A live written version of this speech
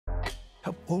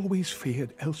have always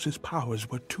feared Elsa's powers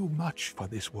were too much for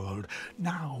this world.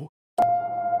 Now,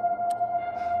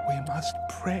 we must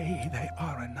pray they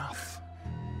are enough.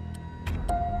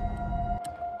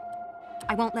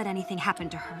 I won't let anything happen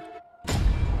to her.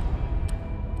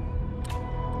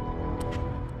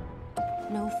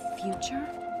 No future?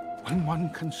 When one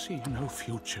can see no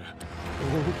future,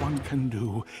 all one can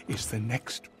do is the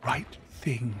next right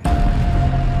thing.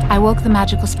 I woke the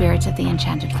magical spirits of the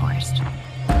Enchanted Forest.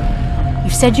 You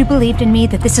said you believed in me,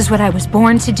 that this is what I was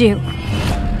born to do.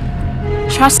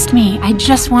 Trust me, I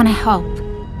just want to help.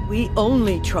 We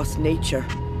only trust nature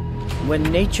when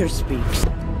nature speaks.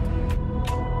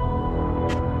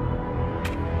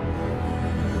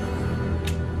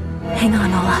 Hang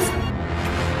on, Olaf.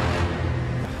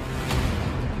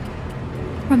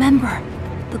 Remember,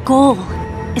 the goal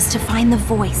is to find the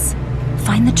voice,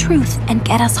 find the truth, and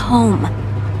get us home.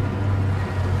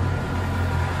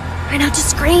 Try not to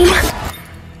scream!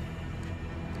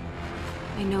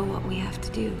 I know what we have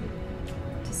to do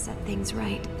to set things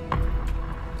right.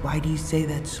 Why do you say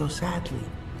that so sadly?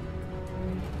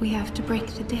 We have to break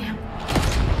the dam.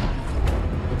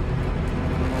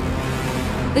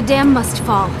 The dam must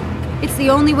fall. It's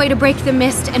the only way to break the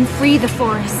mist and free the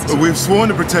forest. We've sworn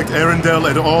to protect Arendelle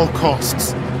at all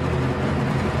costs.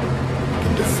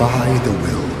 And defy the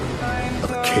will of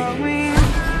a king.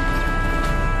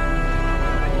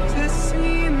 To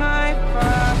see my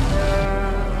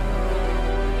father,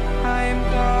 I'm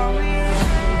going.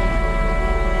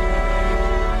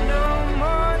 No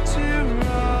more to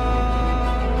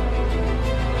run.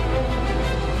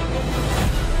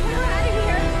 We're out of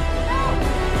here! No!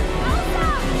 Elsa!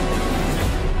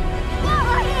 Oh,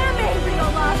 I am angry,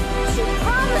 Olaf! She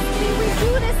promised me we'd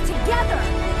do this together!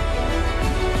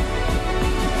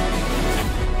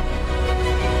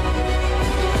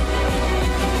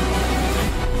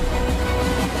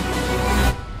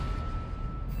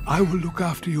 I will look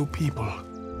after your people.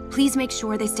 Please make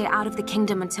sure they stay out of the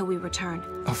kingdom until we return.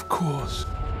 Of course.